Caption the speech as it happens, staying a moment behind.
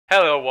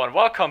Hello everyone,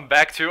 welcome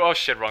back to... oh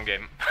shit, wrong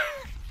game.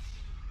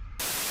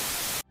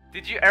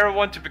 Did you ever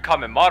want to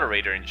become a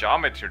moderator in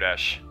Geometry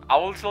Dash? I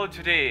will tell you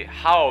today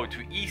how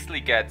to easily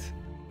get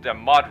the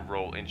mod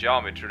role in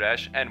Geometry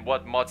Dash and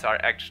what mods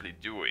are actually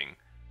doing.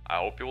 I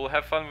hope you will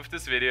have fun with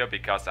this video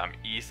because I'm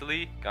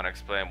easily gonna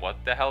explain what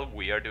the hell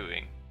we are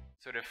doing.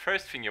 So the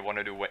first thing you want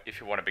to do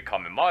if you want to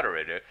become a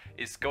moderator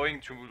is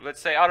going to,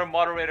 let's say, other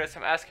moderators.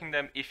 I'm asking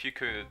them if you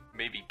could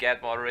maybe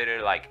get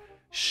moderator, like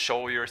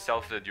show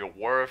yourself that you're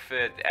worth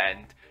it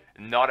and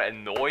not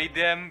annoy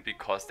them,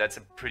 because that's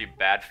a pretty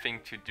bad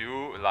thing to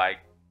do. Like,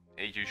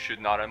 you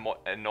should not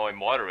annoy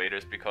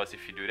moderators, because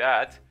if you do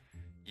that,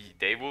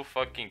 they will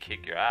fucking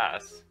kick your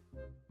ass.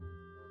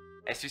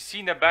 As you see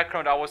in the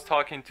background, I was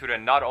talking to the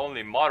not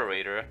only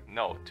moderator,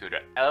 no, to the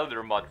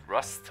elder mod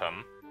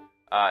Rustum,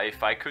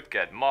 if I could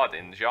get mod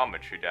in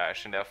Geometry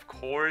Dash, and of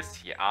course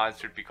he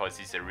answered because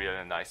he's a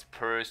really nice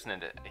person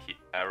and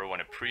everyone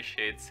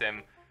appreciates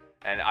him.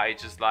 And I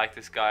just like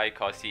this guy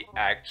because he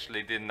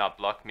actually did not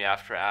block me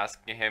after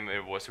asking him.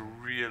 It was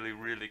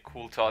really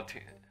cool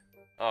talking.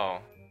 Oh.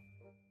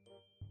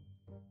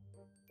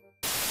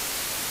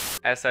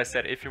 As I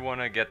said, if you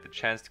want to get the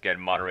chance to get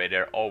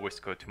moderator, always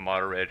go to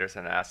moderators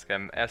and ask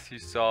them. As you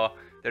saw,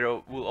 they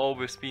will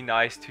always be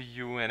nice to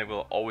you and they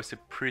will always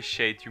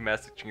appreciate you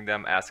messaging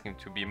them, asking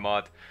to be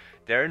mod.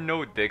 There are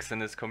no dicks in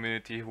this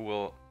community who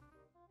will...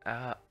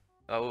 yeah,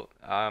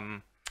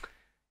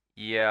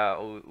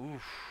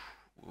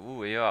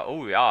 Ooh,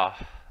 yeah.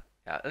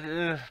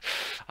 There.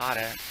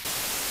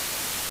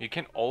 You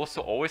can also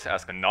always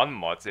ask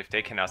non-mods if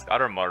they can ask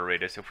other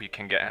moderators if we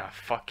can get...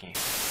 fucking...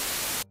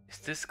 Is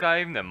this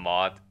guy even a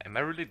mod? Am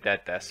I really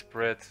that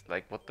desperate?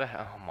 Like, what the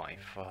hell? Oh my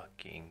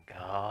fucking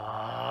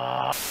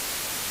god.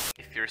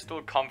 If you're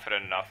still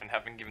confident enough and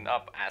haven't given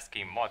up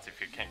asking mods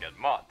if you can get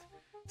mod,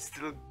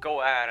 still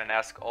go ahead and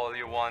ask all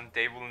you want.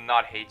 They will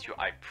not hate you,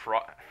 I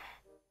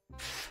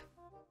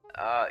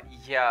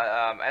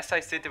as I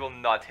said, they will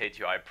not hate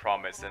you, I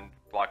promise, and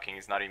blocking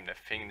is not even a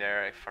thing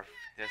there.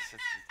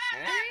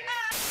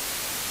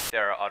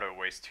 There are other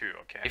ways too,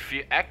 okay? If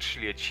you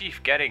actually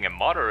achieve getting a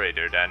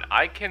moderator, then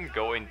I can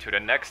go into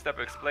the next step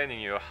explaining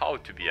you how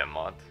to be a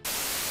mod.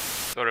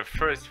 So the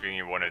first thing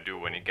you want to do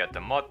when you get the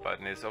mod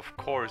button is, of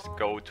course,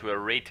 go to a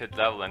rated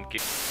level and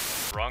get...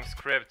 Wrong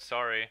script,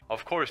 sorry.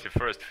 Of course, the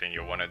first thing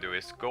you want to do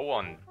is go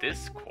on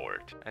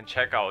Discord and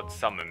check out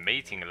some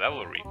amazing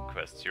level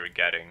requests you're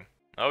getting.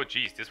 Oh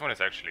geez, this one is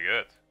actually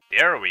good.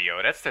 There we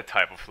go, that's the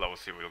type of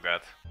flows you will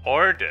get.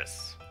 Or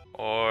this.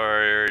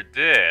 Or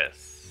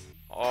this.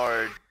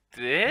 Or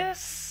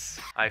this?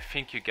 I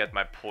think you get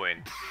my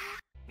point.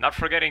 Not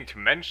forgetting to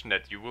mention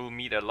that you will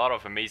meet a lot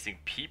of amazing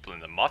people in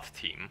the mod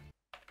team.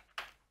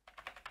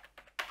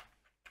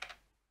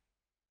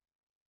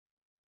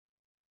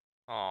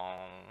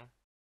 Aww.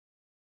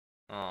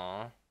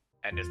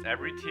 And as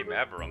every team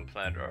ever on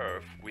planet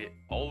Earth, we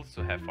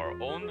also have our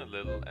own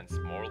little and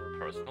small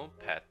personal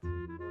pet.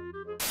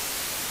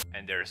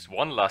 And there's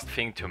one last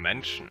thing to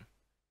mention.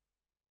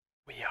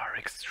 We are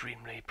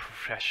extremely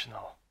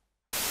professional.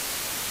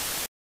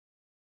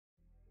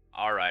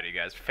 Alrighty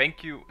guys,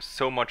 thank you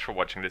so much for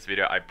watching this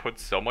video. I put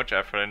so much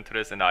effort into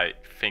this and I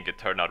think it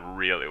turned out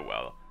really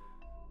well.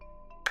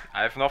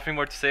 I have nothing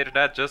more to say to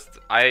that, just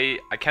I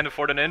can't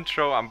afford an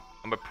intro, I'm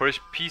a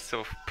piece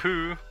of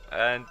poo,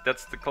 and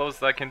that's the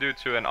closest I can do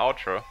to an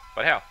outro.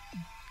 But yeah,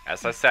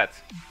 as I said,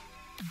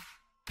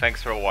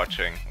 thanks for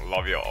watching,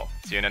 love you all,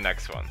 see you in the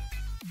next one.